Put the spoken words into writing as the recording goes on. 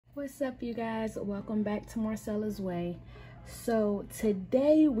What's up, you guys? Welcome back to Marcella's Way. So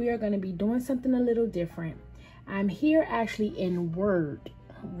today we are going to be doing something a little different. I'm here actually in Word,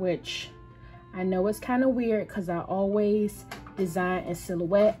 which I know it's kind of weird because I always design in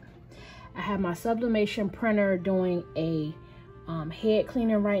Silhouette. I have my sublimation printer doing a head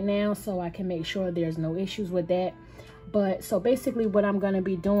cleaning right now, so I can make sure there's no issues with that. But so basically what I'm going to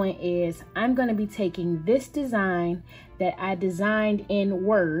be doing is I'm going to be taking this design that I designed in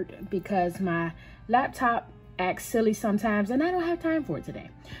Word because my laptop acts silly sometimes and I don't have time for it today.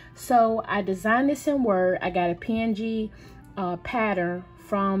 So I designed this in Word. I got a PNG pattern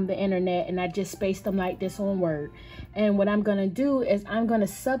from the internet and I just spaced them like this on Word. And what I'm going to do is I'm going to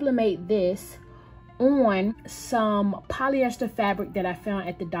sublimate this on some polyester fabric that I found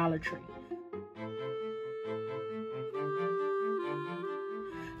at the Dollar Tree.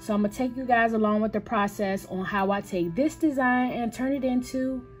 So I'm going to take you guys along with the process on how I take this design and turn it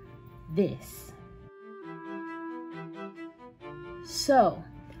into this. So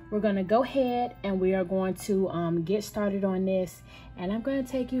we're going to go ahead and we are going to get started on this, and I'm going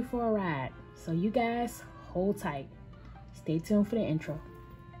to take you for a ride. So you guys hold tight. Stay tuned for the intro.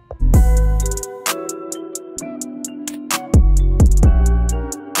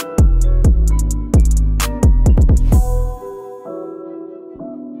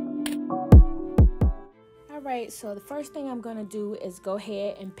 So the first thing I'm going to do is go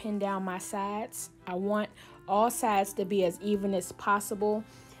ahead and pin down my sides. I want all sides to be as even as possible,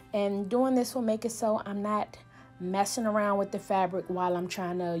 and doing this will make it so I'm not messing around with the fabric while I'm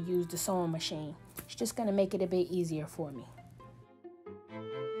trying to use the sewing machine. It's just going to make it a bit easier for me.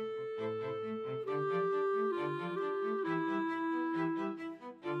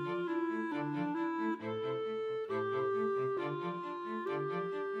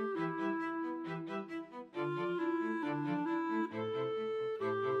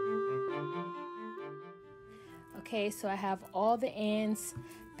 Okay, so I have all the ends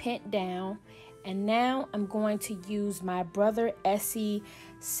pinned down, and now I'm going to use my Brother Essie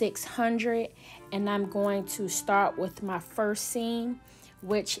 600, and I'm going to start with my first seam,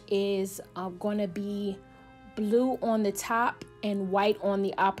 which is going to be blue on the top and white on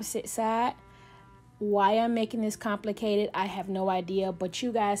the opposite side. Why I'm making this complicated, I have no idea, but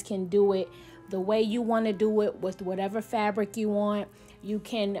you guys can do it the way you want to do it with whatever fabric you want. You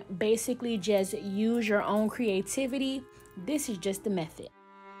can basically just use your own creativity. This is just the method.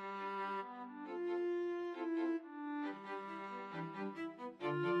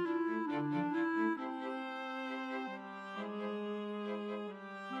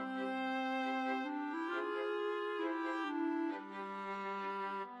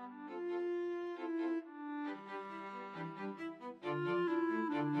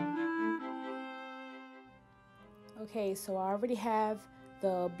 Okay, so I already have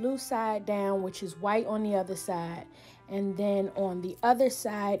the blue side down, which is white on the other side, and then on the other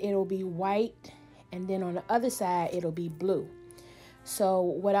side it'll be white, and then on the other side it'll be blue. So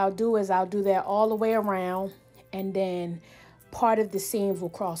what I'll do is I'll do that all the way around, and then part of the seams will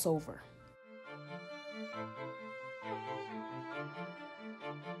cross over.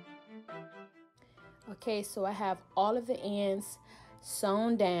 Okay, so I have all of the ends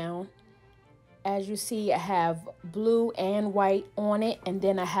sewn down. As you see, I have blue and white on it, and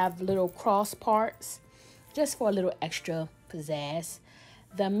then I have little cross parts just for a little extra pizzazz.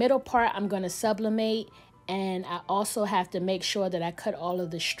 The middle part I'm going to sublimate, and I also have to make sure that I cut all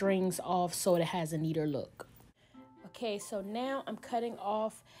of the strings off so it has a neater look. Okay, so now I'm cutting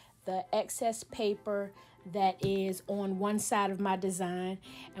off the excess paper that is on one side of my design,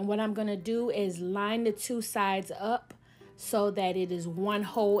 and what I'm going to do is line the two sides up so that it is one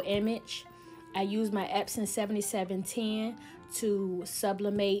whole image. I use my Epson 7710 to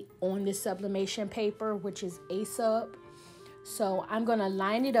sublimate on this sublimation paper, which is a sub. So I'm going to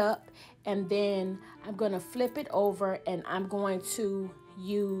line it up, and then I'm going to flip it over, and I'm going to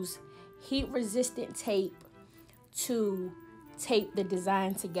use heat resistant tape to tape the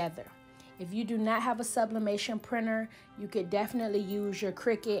design together. If you do not have a sublimation printer, you could definitely use your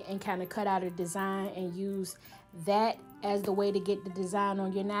Cricut and kind of cut out a design and use that as the way to get the design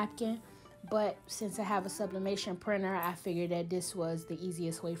on your napkin. But since I have a sublimation printer, I figured that this was the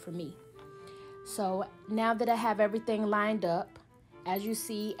easiest way for me. So now that I have everything lined up, as you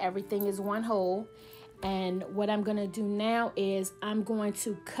see, everything is one whole. And what I'm going to do now is I'm going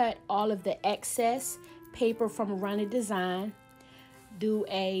to cut all of the excess paper from running design, do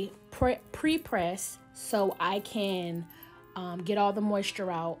a pre-press so I can get all the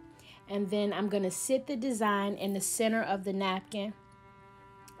moisture out. And then I'm going to sit the design in the center of the napkin.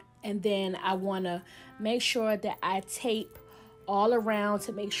 And then I want to make sure that I tape all around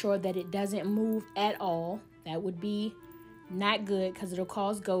to make sure that it doesn't move at all. That would be not good because it'll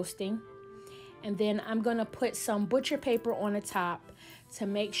cause ghosting. And then I'm gonna put some butcher paper on the top to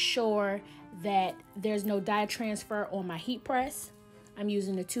make sure that there's no dye transfer on my heat press. I'm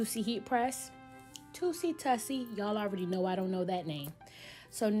using the 2C heat press. 2C Tussie, y'all already know I don't know that name.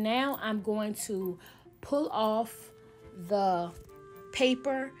 So now I'm going to pull off the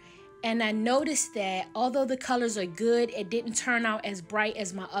paper, and I noticed that although the colors are good, it didn't turn out as bright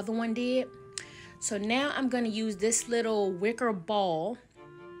as my other one did. So now I'm going to use this little wicker ball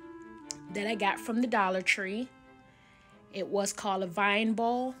that I got from the Dollar Tree. It was called a vine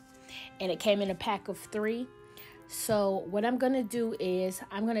ball, and it came in a pack of 3. So what I'm gonna do is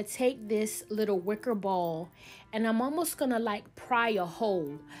I'm gonna take this little wicker ball, and I'm almost gonna like pry a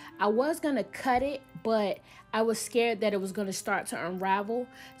hole. I was gonna cut it, but I was scared that it was gonna start to unravel.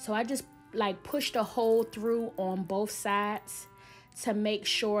 So I just like pushed a hole through on both sides to make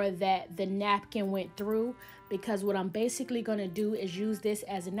sure that the napkin went through, because what I'm basically gonna do is use this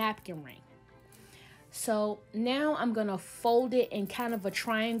as a napkin ring. So now I'm gonna fold it in kind of a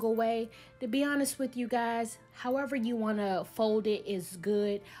triangle way. To be honest with you guys, however you wanna fold it is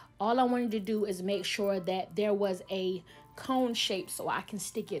good. All I wanted to do is make sure that there was a cone shape so I can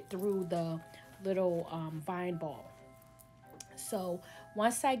stick it through the little vine ball. So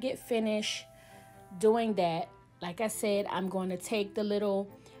once I get finished doing that, like I said, I'm going to take the little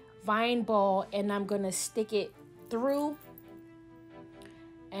vine ball and I'm gonna stick it through.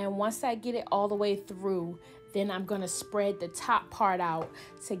 And once I get it all the way through, then I'm gonna spread the top part out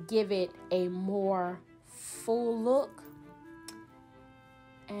to give it a more full look.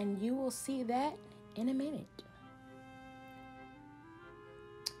 And you will see that in a minute.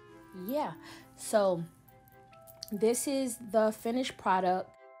 Yeah, so this is the finished product.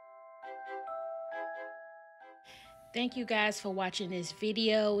 Thank you guys for watching this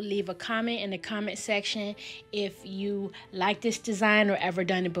video. Leave a comment in the comment section if you like this design or ever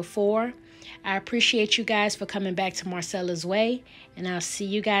done it before. I appreciate you guys for coming back to Marcella's Way, and I'll see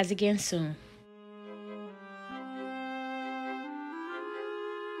you guys again soon.